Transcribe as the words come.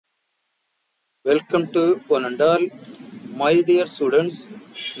Welcome to one and all, my dear students.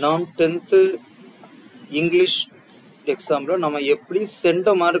 நாம் 10th English examல நம்ம எப்படி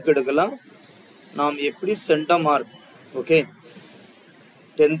centum mark எடுக்கலாம், நாம் எப்படி சென்டம் மார்க் ஓகே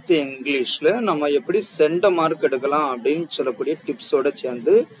 10th இங்கிலீஷ்ல நம்ம எப்படி சென்டம் மார்க் எடுக்கலாம் அப்படின்னு சொல்லக்கூடிய டிப்ஸோட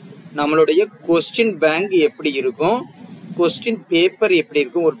சேர்ந்து நம்மளுடைய கொஸ்டின் பேங்க் எப்படி இருக்கும், கொஸ்டின் பேப்பர் எப்படி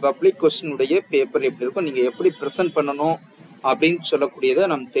இருக்கும், ஒரு பப்ளிக் கொஸ்டினுடைய பேப்பர் எப்படி இருக்கும், நீங்கள் எப்படி ப்ரெசென்ட் பண்ணணும் அப்படின்னு சொல்லக்கூடியதை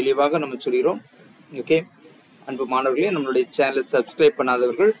நம்ம தெளிவாக நம்ம சொல்கிறோம். ஓகே அன்பு மாணவர்களே, நம்மளுடைய சேனலை சப்ஸ்கிரைப்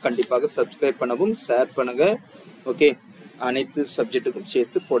பண்ணாதவர்கள் கண்டிப்பாக சப்ஸ்கிரைப் பண்ணவும், ஷேர் பண்ணுங்க. ஓகே, அனைத்து சப்ஜெக்ட்டுக்கும்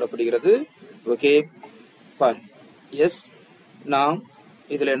சேர்த்து போடப்படுகிறது. ஓகே பார் எஸ், நாம்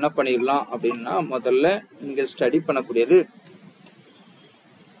இதில் என்ன பண்ணிடலாம் அப்படின்னா, முதல்ல நீங்கள் ஸ்டடி பண்ணக்கூடியது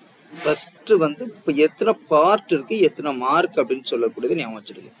ஃபஸ்ட்டு வந்து இப்போ எத்தனை பார்ட் இருக்குது, எத்தனை மார்க் அப்படின்னு சொல்லக்கூடியது ஞாபகம்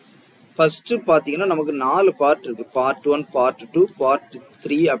வச்சுருங்க. ஃபஸ்ட்டு பார்த்தீங்கன்னா நமக்கு 4 பார்ட் இருக்குது. பார்ட் 1, பார்ட் 2, பார்ட்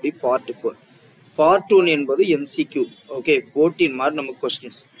 3, அப்படி பார்ட் 4. பார்ட் 1 என்பது எம்சிக்யூ. ஓகே, 14 மார்க் நமக்கு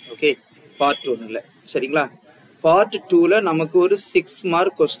கொஸ்டின்ஸ். ஓகே, பார்ட் 1ல் சரிங்களா. பார்ட் 2ல் நமக்கு ஒரு 6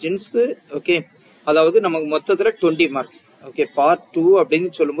 மார்க் கொஸ்டின்ஸு. ஓகே, அதாவது நமக்கு மொத்தத்தில் 20 மார்க்ஸ். ஓகே, பார்ட் 2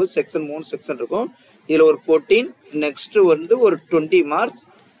 அப்படின்னு சொல்லும்போது செக்ஷன் 3 செக்ஷன் இருக்கும். இதில் ஒரு 14, நெக்ஸ்ட்டு வந்து ஒரு 20 மார்க்ஸ்.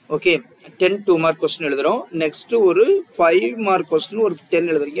 ஓகே, 10 2 மார்க் கொஸ்டின் எழுதுகிறோம். நெக்ஸ்ட்டு ஒரு 5 மார்க் கொஸ்டின் ஒரு 10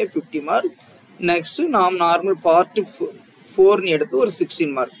 எழுதுறீங்க, 50 மார்க். நெக்ஸ்ட்டு நாம் நார்மல் பார்ட் 4 எடுத்து ஒரு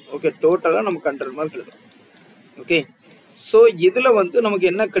 16 மார்க். ஓகே, டோட்டலாக நமக்கு 100 மார்க் எழுதுறோம். ஓகே, ஸோ இதில் வந்து நமக்கு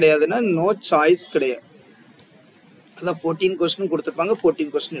என்ன கிடையாதுன்னா, நோ சாய்ஸ் கிடையாது. அதான் 14 கொஸ்டின் கொடுத்துருப்பாங்க,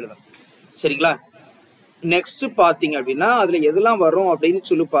 14 கொஸ்டின் எழுதணும். சரிங்களா. நெக்ஸ்ட்டு பார்த்தீங்க அப்படின்னா அதில் எதெல்லாம் வரும் அப்படின்னு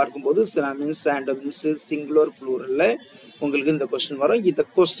சொல்லி பார்க்கும்போது சினாமின்ஸ், ஆண்டமின்ஸ், சிங்குலர், ப்ளூரலில் உங்களுக்கு இந்த கொஸ்டின் வரும். இந்த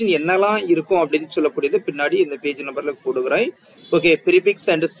கொஸ்டின் என்னெல்லாம் இருக்கும் அப்படின்னு சொல்லக்கூடியது பின்னாடி இந்த பேஜ் நம்பரில் கொடுக்குறேன். ஓகே, ப்ரிபிக்ஸ்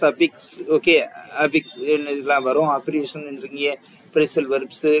அண்ட் சபிக்ஸ், ஓகே அபிக்ஸ் இதெல்லாம் வரும். அப்ரிவேஷன் இருக்கீங்க, ப்ரெசல்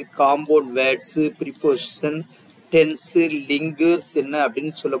வெர்ப்ஸு, compound words, preposition, tens, linkers என்ன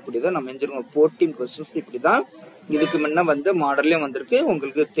அப்படின்னு சொல்லக்கூடியதை நம்ம எஞ்சிருக்கோம். 14 கொஸ்டின்ஸ் இப்படி தான் இதுக்கு முன்னே வந்து மாடல்லையும் வந்திருக்கு.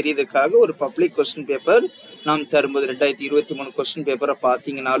 உங்களுக்கு தெரியறதுக்காக ஒரு பப்ளிக் கொஸ்டின் பேப்பர் நாம் தரும்போது 2023 கொஸ்டின் பேப்பரை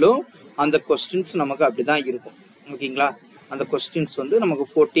பார்த்தீங்கன்னாலும் அந்த கொஸ்டின்ஸ் நமக்கு அப்படி தான் இருக்கும். ஓகேங்களா, அந்த கொஸ்டின்ஸ் வந்து நமக்கு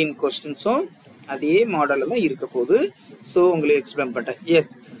 14 கொஸ்டின்ஸும் அதே மாடலில் தான் இருக்க போகுது. ஸோ உங்களுக்கு எக்ஸ்பிளைன் பண்ணுறேன்.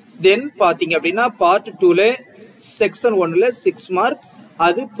 எஸ், தென் பார்த்தீங்க அப்படின்னா பார்ட் 2ல் செக்ஷன் 1ல் 6 மார்க்.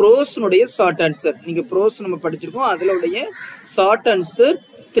 அது ப்ரோஸினுடைய ஷார்ட் ஆன்சர். நீங்கள் ப்ரோஸ் நம்ம படிச்சிருக்கோம், அதிலுடைய ஷார்ட் ஆன்சர்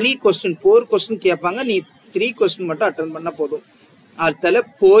 3 கொஸ்டின். 4 கொஸ்டின் கேட்பாங்க, நீ 3 கொஸ்டின் மட்டும் அட்டன் பண்ணால் போதும். அதில்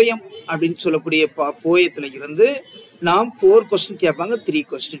போயம் அப்படின்னு சொல்லக்கூடிய போயத்தில் இருந்து நாம் 4 கொஸ்டின் கேட்பாங்க, 3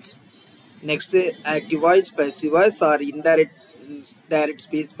 questions. Next active voice, passive voice R direct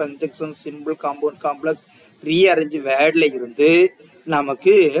speech, conjunction, simple, compound, complex, rearrange வேர்டில் இருந்து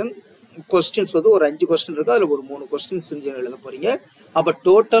நமக்கு கொஸ்டின்ஸ் வந்து ஒரு 5 கொஸ்டின் இருக்குது. அதில் ஒரு 3 கொஸ்டின்ஸ் செஞ்சு எழுத போகிறீங்க. அப்போ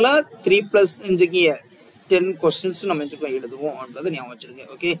டோட்டலாக 3+10 கொஸ்டின்ஸ் நம்ம எழுதுவோம் அப்படின்றத ஞாபகம் வச்சுருங்க.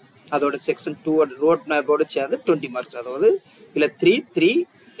 ஓகே, அதோட செக்ஷன் 2 ரோட் மேப்போடு சேர்ந்து 20 மார்க்ஸ். அதாவது இல்லை 3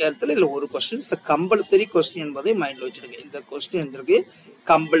 இடத்துல இதில் ஒரு கொஸ்டின்ஸ் கம்பல்சரி கொஸ்டின் என்பதை மைண்டில் வச்சுருங்க. இந்த கொஸ்டின் இருந்திருக்கு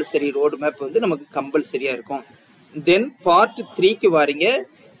கம்பல்சரி, ரோடு மேப் வந்து நமக்கு கம்பல்சரியாக இருக்கும். தென் பார்ட் 3க்கு வாரீங்க.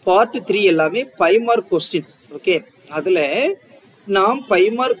 பார்ட் 3 எல்லாமே 5 மார்க் கொஸ்டின்ஸ். ஓகே, அதில் நாம் 5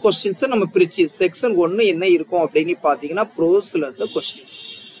 மார்க் கொஸ்டின்ஸை நம்ம பிரித்து செக்ஷன் 1 என்ன இருக்கும் அப்படின்னு பார்த்தீங்கன்னா, ப்ரோஸில் இருந்த கொஸ்டின்ஸ்,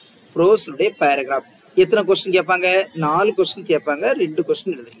 ப்ரோஸுடைய பேராகிராஃப். எத்தனை கொஸ்டின் கேட்பாங்க? 4 கொஸ்டின் கேட்பாங்க, 2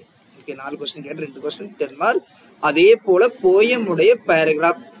 கொஸ்டின் எழுதுறீங்க. ஓகே, 4 கொஸ்டின் கேட்டு 2 கொஸ்டின் 10 மார்க். அதே போல் போயமுடைய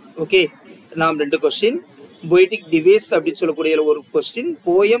பேராகிராஃப். ஓகே, நாம் 2 கொஸ்டின். பொய்டிக் டிவைஸ் அப்படின்னு சொல்லக்கூடிய ஒரு கொஸ்டின்.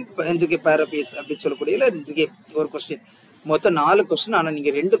 போயம் பேராபீஸ் அப்படின்னு சொல்லக்கூடிய ஒரு கொஸ்டின். மொத்தம் 4 கொஸ்டின். ஆனால்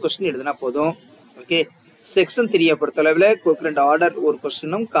நீங்கள் 2 கொஸ்டின் எழுதினா போதும். ஓகே, செக்ஷன் 3 பொறுத்தளவில் கோக்ரண்ட் ஆர்டர் ஒரு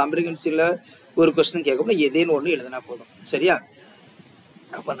கொஸ்டினும் காம்ப்ரிஹென்சிவ்ல ஒரு கொஸ்டின் கேட்கணும், ஏதேன்னு ஒன்று எழுதினா போதும். சரியா.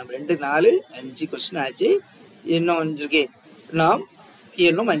 அப்போ நம்ம 2 4 5 கொஸ்டின் ஆச்சு. இன்னும் 5 இருக்கே, நாம்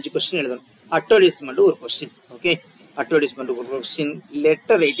இன்னும் 5 கொஸ்டின் எழுதணும். அட்வர்டைஸ்மெண்ட் ஒரு கொஸ்டின்ஸ். ஓகே, அட்வர்டைஸ்மெண்ட் ஒரு கொஸ்டின்.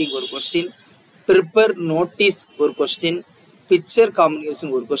 லெட்டர் ரைட்டிங் ஒரு கொஸ்டின். ப்ரிப்பேர் நோட்டீஸ் ஒரு கொஸ்டின். பிக்சர்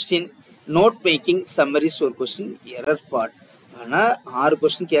காம்யூனிகேஷன் ஒரு கொஸ்டின். நோட் மேக்கிங் சம்மரிஸ் ஒரு கொஸ்டின். Error part. ஆனால் 6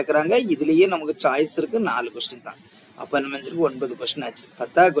 கொஸ்டின் கேட்குறாங்க. இதுலேயே நமக்கு சாய்ஸ் இருக்குது, 4 கொஸ்டின் தான். அப்போ நம்ம 9 கொஸ்டின் ஆச்சு.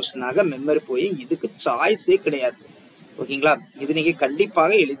 10வது கொஸ்டினாக மெமரி போய் இதுக்கு சாய்ஸே கிடையாது. ஓகேங்களா, இது நீங்கள்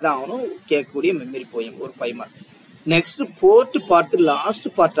கண்டிப்பாக எழுதாகணும். கேட்கக்கூடிய மெமரி போயும் ஒரு 5 மார்க். நெக்ஸ்ட் போர்ட் பார்த்து லாஸ்ட்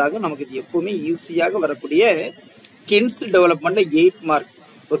பார்ட்டாக நமக்கு இது எப்போவுமே ஈஸியாக வரக்கூடிய கின்ஸ் டெவலப்மெண்ட்டில் 8 மார்க்.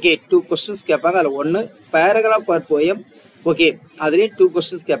 ஓகே, 2 கொஸ்டின்ஸ் கேட்பாங்க, அதில் 1 பேராகிராஃப் ஆர் போயம். ஓகே, அதுலேயும் 2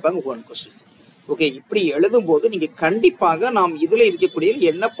 கொஸ்டின்ஸ் கேட்பாங்க, 1 கொஸ்டின்ஸ். ஓகே, இப்படி எழுதும்போது நீங்கள் கண்டிப்பாக நாம் இதில் இருக்கக்கூடிய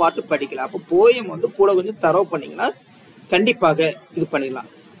என்ன பாட்டு படிக்கலாம். அப்போ போயம் வந்து கூட கொஞ்சம் தரவு பண்ணிங்கன்னா கண்டிப்பாக இது பண்ணிடலாம்.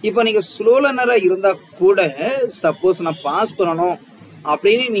 இப்போ நீங்கள் ஸ்லோ லேர்னராக இருந்தால் கூட சப்போஸ் நான் பாஸ் பண்ணணும்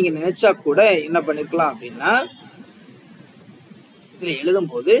அப்படின்னு நீங்கள் நினச்சா கூட என்ன பண்ணியிருக்கலாம் அப்படின்னா இதில்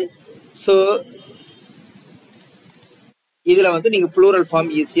எழுதும்போது ஸோ இதில் வந்து நீங்கள் ப்ளூரல் ஃபார்ம்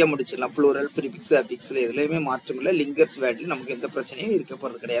ஈஸியாக முடிச்சிடலாம். ப்ளூரல் ப்ரிஃபிக்ஸ் அஃபிக்ஸில் எதுலையுமே மாற்றம் இல்லை. லிங்கர்ஸ் வேர்ட்லையும் நமக்கு எந்த பிரச்சனையும் இருக்க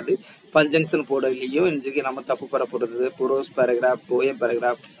போகிறது கிடையாது. பஞ்சங்ஷன் போடலையோ இன்றைக்கு நம்ம தப்பு பெற போகிறது ப்ரோஸ் பேராகிராஃப் போயம்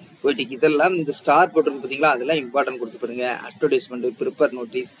பேராகிராஃப் போயிட்டு இதெல்லாம் இந்த ஸ்டார் போட்டிருக்கு பார்த்தீங்களா, அதெல்லாம் இம்பார்ட்டன்ட் கொடுத்து போடுங்க. அட்வர்டைஸ்மெண்ட் ப்ரிப்பேர்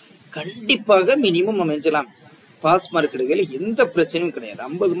நோட்டீஸ் கண்டிப்பாக மினிமம் நம்ம செஞ்சலாம். பாஸ் மார்க் எடுக்கல எந்த பிரச்சனையும் கிடையாது.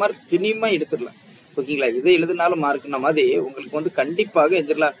 50 மார்க் மினிமம் எடுத்துடலாம். ஓகேங்களா, இதை எழுதுனாலும் மார்க்குன மாதிரி உங்களுக்கு வந்து கண்டிப்பாக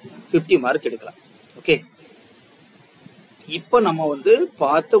எஞ்சிடலாம் 50 மார்க் எடுக்கலாம். ஓகே, இப்போ நம்ம வந்து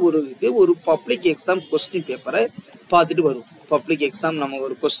பார்த்த ஒரு பப்ளிக் எக்ஸாம் கொஸ்டின் பேப்பரை பார்த்துட்டு வரும். பப்ளிக் எக்ஸாம் நம்ம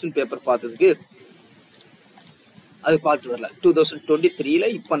ஒரு கொஸ்டின் பேப்பர் பார்த்ததுக்கு அது பார்த்துட்டு வரல. 2023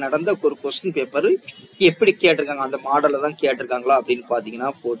 இப்போ நடந்த ஒரு கொஸ்டின் பேப்பர் எப்படி கேட்டிருக்காங்க, அந்த மாடலில் தான் கேட்டிருக்காங்களா அப்படின்னு பார்த்தீங்கன்னா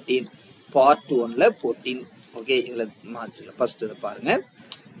 14 பார்ட் 1ல் 14. ஓகே, இதில் மாற்றல ஃபர்ஸ்ட் இதை பாருங்கள்.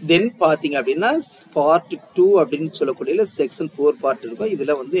 தென் பார்த்தீங்க அப்படின்னா பார்ட் 2 அப்படின்னு சொல்லக்கூடிய செக்ஷன் 4 பார்ட் இருக்கும்.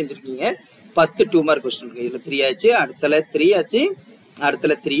 இதில் வந்து எழுதிருக்கீங்க 10 2 மார்க் கொஸ்டின் இருக்கு. இதில் 3 ஆச்சு, அடுத்தல 3 ஆச்சு,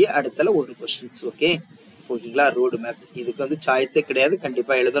 அடுத்தல 3, அடுத்தல ஒரு கொஸ்டின்ஸ். ஓகே ஓகேங்களா, ரோடு மேப் இதுக்கு வந்து சாய்ஸே கிடையாது,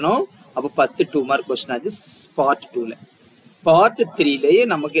 கண்டிப்பாக எழுதணும். அப்போ 10 2 மார்க் கொஸ்டின் ஆச்சு பார்ட் 2ல். பார்ட் 3லேயே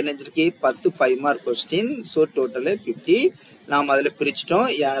நமக்கு என்ன இருக்கு 10 5 மார்க் கொஸ்டின். ஸோ டோட்டலு 50 நாம் அதில் பிரிச்சிட்டோம்.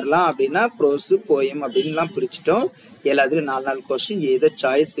 யாரெல்லாம் அப்படின்னா ப்ரோஸு போயம் அப்படின்லாம் பிரிச்சிட்டோம். எல்லாத்துலையும் 4 கொஸ்டின், ஏதோ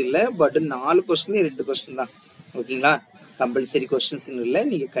சாய்ஸ் இல்லை. பட் 4 கொஸ்டின் 2 கொஸ்டின் தான். ஓகேங்களா, கம்பல்சரி கொஸ்டின்ஸ் இல்லை,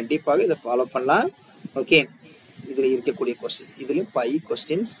 நீங்கள் கண்டிப்பாக இதை ஃபாலோ பண்ணலாம். ஓகே, இதில் இருக்கக்கூடிய கொஸ்டின்ஸ் இதுலேயும் 5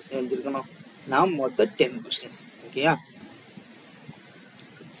 கொஸ்டின்ஸ் எழுந்திருக்கணும். நான் மொத்தம் 10 கொஸ்டின்ஸ். ஓகேயா,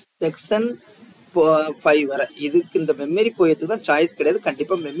 செக்ஷன் 5 வர இதுக்கு இந்த மெமரி போயத்துக்கு தான் சாய்ஸ் கிடையாது.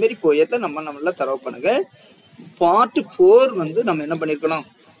 கண்டிப்பாக மெமரி போயத்தை நம்மள தரவு பண்ணுங்க. பார்ட் 4 வந்து நம்ம என்ன பண்ணியிருக்கணும்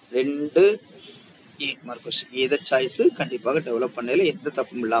 2 8 மார்க் கொஸ்டின், ஏதோ சாய்ஸு கண்டிப்பாக டெவலப் பண்ணல எந்த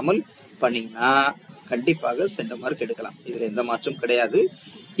தப்பும் இல்லாமல் பண்ணிங்கன்னா கண்டிப்பாக சென்ட மார்க் எடுக்கலாம். இதில் எந்த மாற்றம் கிடையாது.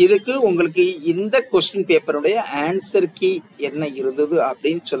 இதுக்கு உங்களுக்கு இந்த கொஸ்டின் பேப்பருடைய ஆன்சர் கீ என்ன இருந்தது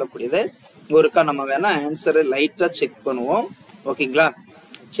அப்படின்னு சொல்லக்கூடியதை ஒருக்கா நம்ம வேணால் ஆன்சரை லைட்டாக செக் பண்ணுவோம். ஓகேங்களா,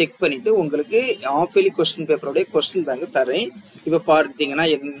 செக் பண்ணிவிட்டு உங்களுக்கு half yearly question பேப்பருடைய question bank தரேன். இப்போ பார்த்தீங்கன்னா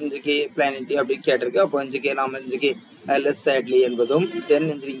இன்றைக்கு பிளானிட்டி அப்படின்னு கேட்டிருக்கு. அப்போ இன்றைக்கு நாம் இன்றைக்கு லெஸ் சேட்லி என்பதும்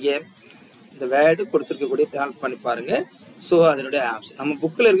தென் இன்றைக்கு இந்த வேர்டு கொடுத்துருக்கக்கூடிய டேன் பண்ணி பாருங்கள். ஸோ அதனுடைய ஆப்ஷன் நம்ம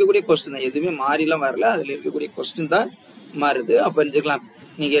புக்கில் இருக்கக்கூடிய கொஸ்டின் தான், எதுவுமே மாறிலாம் வரல. அதில் இருக்கக்கூடிய கொஸ்டின் தான் மாறுது. அப்போ எரிஞ்சுக்கலாம்,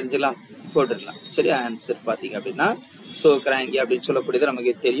 நீங்கள் எரிஞ்சிக்கலாம் போட்டுடலாம். சரி, ஆன்சர் பார்த்தீங்க அப்படின்னா ஸோ கிராங்கி அப்படின்னு சொல்லக்கூடியது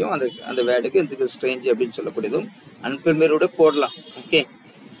நமக்கு தெரியும். அந்த வேர்டுக்கு இந்த ஸ்ட்ரேஞ்ச் அப்படின்னு சொல்லக்கூடியதும் அன்பிரிமரோட போடலாம். ஓகே,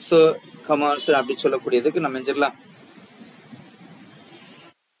 ஸோ கமான்ஸ் அப்படின்னு சொல்லக்கூடியதுக்கு நம்ம எரிஞ்சிடலாம்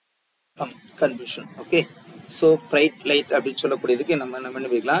confusion. Okay, so bright light அப்படின்னு சொல்லக்கூடியதுக்கு நம்ம என்ன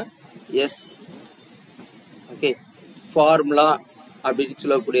பண்ணிக்கலாம் எஸ். ஓகே, ஃபார்முலா அப்படின்னு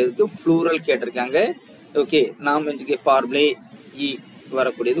சொல்லக்கூடியதுக்கு ஃப்ளூரல் கேட்டிருக்காங்க. ஓகே, நாம் இன்றைக்கு ஃபார்முலே இ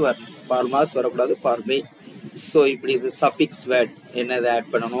வரக்கூடியது வரணும், ஃபார்முலாஸ் வரக்கூடாது, ஃபார்முலே. ஸோ இப்படி இது சஃபிக்ஸ் வேர்ட் என்னதை ஆட்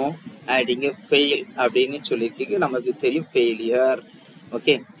பண்ணணும், ஆடிங்க ஃபெயில் அப்படின்னு சொல்லியிருக்கு, நமக்கு தெரியும் failure.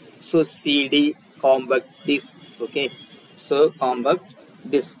 Okay, so CD compact disk. Okay, so compact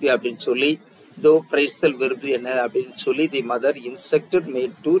disk அப்படின்னு சொல்லி தோ பிரைசல் விரும்பு என்ன அப்படின்னு சொல்லி தி mother instructed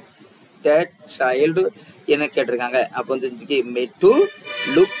made to that child என்ன கேட்டிருக்காங்க. அப்போ வந்து இதுக்கு மேட் டு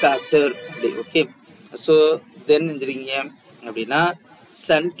லுக் ஆஃப்டர் அப்படி. ஓகே, ஸோ தென் இருந்துருக்கீங்க அப்படின்னா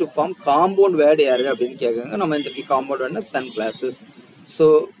Sun to form compound word யாரு அப்படின்னு கேட்குறாங்க. நம்ம இந்த compound வேர்டுனா Sun classes. So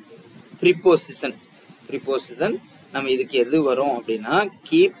preposition நம்ம இதுக்கு எது வரும் அப்படின்னா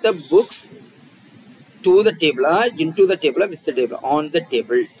keep the books to the டேபிளா into the டேபிளா with the table on the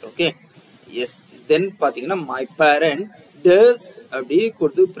table. Okay, S. தென் பார்த்தீங்கன்னா மை பேரண்ட் டஸ் அப்படி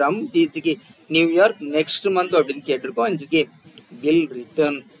கொடுத்து ஃப்ரம் தீச்சுக்கு நியூயார்க் நெக்ஸ்ட் மந்த் அப்படின்னு கேட்டிருக்கோம். இதுக்கு will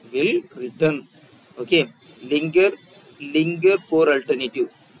return. Okay, linker four alternative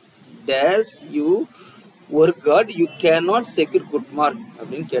days you work God you can not secure good mark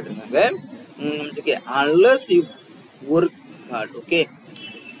அப்படின்னு கேட்டிருக்காங்க. இதுக்கு unless you work God. Okay,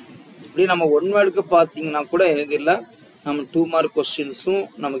 இப்படி நம்ம 1 வேர்டுக்கு பார்த்தீங்கன்னா கூட எழுதிடல. நம்ம 2 மார்க் கொஸ்டின்ஸும்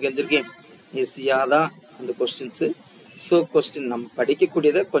நமக்கு எழுந்திருக்கேன் ஈஸியாக தான் அந்த கொஸ்டின்ஸு. ஸோ கொஸ்டின் நம்ம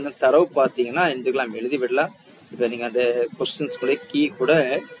படிக்கக்கூடியதை கொஞ்சம் தரவு பார்த்தீங்கன்னா எழுதிக்கலாம், எழுதி விடலாம். இப்போ நீங்கள் அந்த கொஸ்டின்ஸ்குள்ளே கீ கூட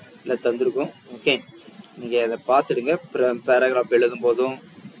இல்லை தந்திருக்கும். ஓகே, நீங்கள் அதை பார்த்துடுங்க. பேராகிராஃப் எழுதும் போதும்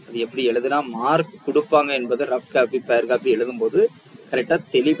அது எப்படி எழுதுனா மார்க் கொடுப்பாங்க என்பதை ரஃப் காப்பி பேராகிராஃபி எழுதும்போது கரெக்டாக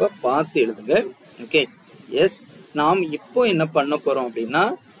தெளிவாக பார்த்து எழுதுங்க. Okay, S. நாம் இப்போ என்ன பண்ண போகிறோம் அப்படின்னா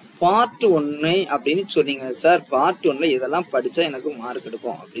பார்ட் 1 அப்படின்னு சொன்னீங்க சார், பார்ட் 1ல் இதெல்லாம் படித்தா எனக்கு மார்க்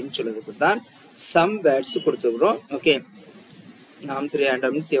எடுக்கும் அப்படின்னு சொல்லுறதுக்கு தான் சம் வேர்ட்ஸ் கொடுத்துருக்குறோம். ஓகே, நாம்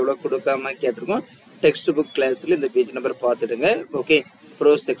 300 எவ்வளோ கொடுக்காம கேட்டிருக்கோம். டெக்ஸ்ட் புக் கிளாஸில் இந்த பேஜ் நம்பர் பார்த்துடுங்க. ஓகே,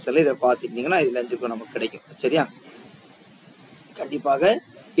 ப்ரோ செக்ஷனில் இதை பார்த்துட்டிங்கன்னா இதில் 5 நமக்கு கிடைக்கும். சரியா, கண்டிப்பாக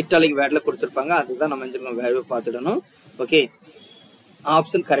இட்டாலிக் வேர்டில் கொடுத்துருப்பாங்க, அதுதான் நம்ம செஞ்சுருக்கோம், வேர்வை பார்த்துடணும். ஓகே,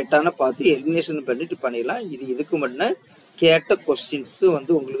 ஆப்ஷன் கரெக்டான பார்த்து எலிமினேஷன் பண்ணிட்டு பண்ணிடலாம். இது இதுக்கு மட்டும் கேட்ட கொஸ்டின்ஸ்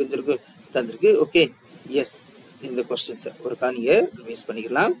வந்து உங்களுக்கு செஞ்சுருக்கு தந்திருக்கு. ஓகே, எஸ், இந்த கொஸ்டின்ஸை ஒருக்கா நீங்கள் ரிவைஸ்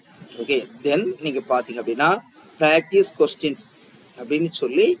பண்ணிக்கலாம். ஓகே, தென் நீங்கள் பார்த்தீங்க அப்படின்னா ப்ராக்டிஸ் கொஸ்டின்ஸ் அப்படின்னு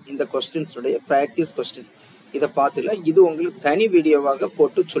சொல்லி இந்த கொஸ்டின்ஸுடைய ப்ராக்டிஸ் கொஸ்டின்ஸ் இதை பார்த்துக்கலாம். இது உங்களுக்கு தனி வீடியோவாக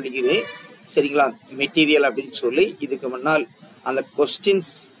போட்டு சொல்லிக்கிறேன். சரிங்களா, மெட்டீரியல் அப்படின்னு சொல்லி இதுக்கு முன்னால் அந்த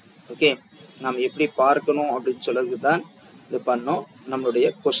கொஸ்டின்ஸ் ஓகே நாம் எப்படி பார்க்கணும் அப்படின்னு சொல்லதுக்கு தான் இது பண்ணோம். நம்மளுடைய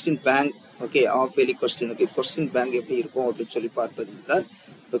question bank okay half yearly கொஸ்டினுக்கு கொஸ்டின் பேங்க் எப்படி இருக்கும் அப்படின்னு சொல்லி பார்ப்பது தான்.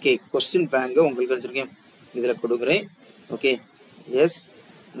 ஓகே, கொஸ்டின் பேங்கை உங்களுக்கு வச்சுருக்கேன் இதில் கொடுக்குறேன். ஓகே, எஸ்,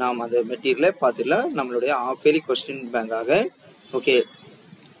 நாம் அந்த மெட்டீரியலை பார்த்துடலாம். நம்மளுடைய half yearly question பேங்காக okay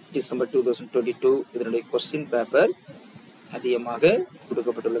December 2022 இதனுடைய கொஸ்டின் பேப்பர் அதிகமாக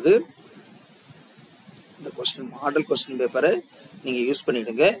கொடுக்கப்பட்டுள்ளது. இந்த கொஸ்டின் மாடல் கொஸ்டின் பேப்பரை நீங்கள் யூஸ்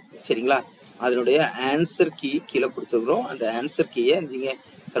பண்ணிவிடுங்க. சரிங்களா, அதனுடைய ஆன்சர் கீ கீழே கொடுத்துருக்குறோம். அந்த ஆன்சர் கீயை நீங்கள்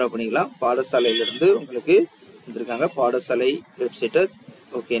தரவு பண்ணிக்கலாம். பாடசாலையிலேருந்து உங்களுக்கு வந்துருக்காங்க, பாடசாலை வெப்சைட்டை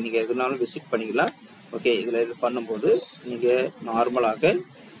ஓகே நீங்கள் எதுனாலும் விசிட் பண்ணிக்கலாம். ஓகே, இதில் இது பண்ணும்போது நீங்கள் நார்மலாக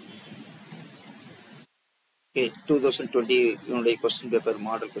okay 2020 question paper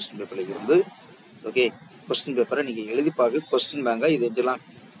model question பேப்பரில் இருந்து ஓகே கொஸ்டின் பேப்பரை நீங்கள் எழுதி பார்க்க கொஸ்டின் பேங்கை இது எல்லாம்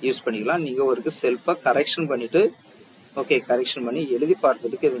யூஸ் பண்ணிக்கலாம். நீங்கள் ஒரு செல்ஃபாக கரெக்ஷன் பண்ணிவிட்டு ஓகே கரெக்ஷன் பண்ணி எழுதி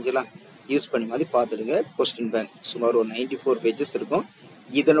பார்ப்பதுக்கு இது எல்லாம் யூஸ் பண்ணி மாதிரி பார்த்துடுங்க. கொஸ்டின் பேங்க் சுமார் ஒரு 94 பேஜஸ் இருக்கும்.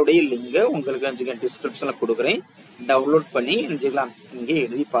 இதனுடைய லிங்கை உங்களுக்கு டிஸ்கிரிப்ஷனில் கொடுக்குறேன், டவுன்லோட் பண்ணி எழுதிக்கலாம், நீங்கள்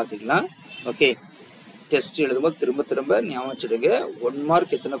எழுதி பார்த்துக்கலாம். ஓகே, டெஸ்ட் எழுதும்போது திரும்ப திரும்ப ஞாபகம் வச்சுடுங்க. 1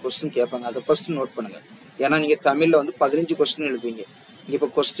 மார்க் எத்தனை கொஸ்டின் கேட்பாங்க அதை ஃபஸ்ட்டு நோட் பண்ணுங்கள். ஏன்னா நீங்கள் தமிழில் வந்து 15 கொஸ்டின் எழுதுவீங்க. இப்போ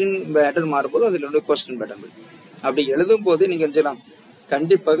கொஸ்டின் பேட்டர்ன் மாறும்போது அதில் வந்து கொஸ்டின் பேட்டர்ன் அப்படி எழுதும் போது நீங்கள் எழுதலாம்.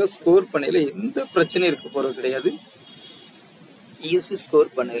 கண்டிப்பாக ஸ்கோர் பண்ணையில் எந்த பிரச்சனையும் இருக்க போகிறது கிடையாது. ஈஸி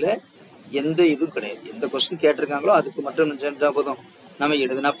ஸ்கோர் பண்ணையில் எந்த இதுவும் கிடையாது. எந்த கொஸ்டின் கேட்டிருக்காங்களோ அதுக்கு மட்டும் செஞ்சால் போதும், நம்ம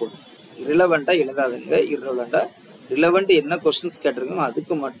எழுதுனா போதும். ரிலவெண்ட்டாக எழுதாதுங்க. ரிலவெண்ட் என்ன கொஸ்டின்ஸ் கேட்டிருக்காங்களோ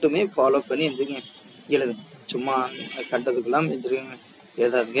அதுக்கு மட்டுமே ஃபாலோ பண்ணி எழுதுங்க. சும்மா கண்டதுக்கெல்லாம்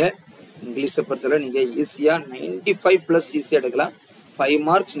எழுதாதுங்க. இங்கிலீஷை பொறுத்தவரை நீங்கள் ஈஸியாக 95+ ஈஸியாக எடுக்கலாம். 5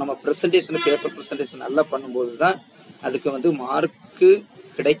 மார்க்ஸ் நம்ம ப்ரெசன்டேஷன் பேப்பர் ப்ரெசன்டேஷன் நல்லா பண்ணும்போது தான் அதுக்கு வந்து மார்க்கு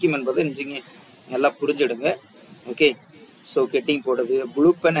கிடைக்கும் என்பதை நல்லா புரிஞ்சிடுங்க. ஓகே, ஸோ கெட்டிங் போடுறது ப்ளூ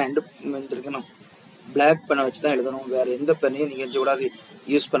பென் அண்டு இருக்கணும், பிளாக் பெனை வச்சு தான் எழுதணும். வேறு எந்த பெண்ணையும் நீங்கள் கூடாது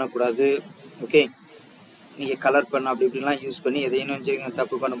யூஸ் பண்ணக்கூடாது. ஓகே, நீங்கள் கலர் பென் அப்படி இப்படிலாம் யூஸ் பண்ணி எதையும்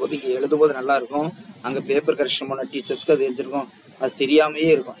தப்பு பண்ணும்போது இங்கே எழுதும்போது நல்லாயிருக்கும். அங்கே பேப்பர் கரெக்ஷன் பண்ண டீச்சர்ஸ்க்கு அது எழுதிருக்கும், அது தெரியாமையே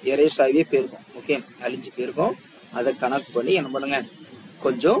இருக்கும், எரேஸ் ஆகியே போயிருக்கும். ஓகே, அழிஞ்சு போயிருக்கும். அதை கனெக்ட் பண்ணி என்ன பண்ணுங்கள்,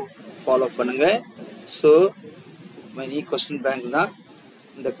 கொஞ்சம் ஃபாலோ பண்ணுங்கள். ஸோ மணி கொஸ்டின் பேங்க் தான்.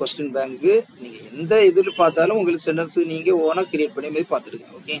 இந்த கொஸ்டின் பேங்க்கு நீங்கள் எந்த இதில் பார்த்தாலும் உங்களுக்கு சென்டென்ஸு நீங்கள் ஓனாக கிரியேட் பண்ணி மாதிரி பார்த்துருங்க.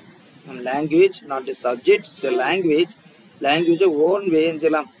 ஓகே, நம்ம லாங்குவேஜ் நாட் எ சப்ஜெக்ட், லாங்குவேஜை ஓன்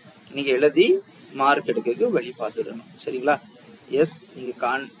வேஞ்சலாம் நீங்கள் எழுதி மார்க் எடுக்க வழி பார்த்துடணும். சரிங்களா, எஸ்,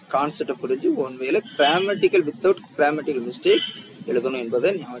 நீங்கள் கான்செப்டை புரிஞ்சு ஒன் வேல கிராமட்டிக்கல் வித்தவுட் கிராமட்டிக்கல் மிஸ்டேக் எழுதணும் என்பதை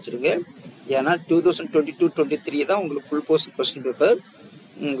ஞாபகம் வச்சுருங்க. ஏன்னா 2022-23 தான் உங்களுக்கு ஃபுல் போர்ஷன் கொஸ்டின் பேப்பர்,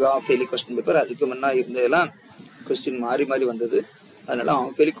 உங்கள் ஆஃப் இயர்லி கொஸ்டின் பேப்பர். அதுக்கு முன்னா இருந்ததெல்லாம் கொஸ்டின் மாறி மாறி வந்தது. அதனால்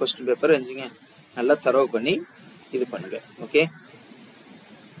ஆஃப் இயர்லி கொஸ்டின் பேப்பர் நல்லா தரவு பண்ணி இது பண்ணுங்கள். ஓகே,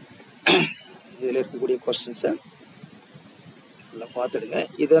 இதில் இருக்கக்கூடிய கொஸ்டின்ஸை ஃபுல்லாக பார்த்துடுங்க.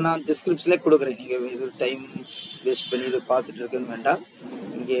 இதை நான் டிஸ்கிரிப்ஷன்லேயே கொடுக்குறேன். நீங்கள் இது டைம் வேஸ்ட் பண்ணி இதை பார்த்துட்டு இருக்குன்னு வேண்டாம்.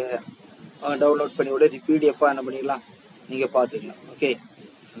 இங்கே டவுன்லோட் பண்ணி விட பிடிஎஃபாக என்ன பண்ணிடலாம் நீங்கள் பார்த்துக்கலாம். ஓகே,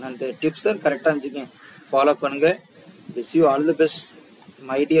 நான் இந்த டிப்ஸை கரெக்டாக ஃபாலோ பண்ணுங்கள். Wish you all the best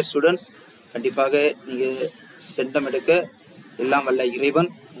my dear students. கண்டிப்பாக நீங்கள் சென்டம் எடுக்க எல்லாம் வல்ல இறைவன்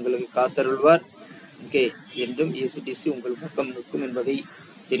உங்களுக்கு காத்தருள்வார். ஓகே, என்றும் ACTC உங்கள் பக்கம் நிற்கும் என்பதை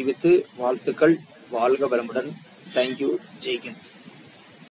தெரிவித்து வாழ்த்துக்கள். வாழ்க வளமுடன். தேங்க்யூ. ஜெய்ஹிந்த்.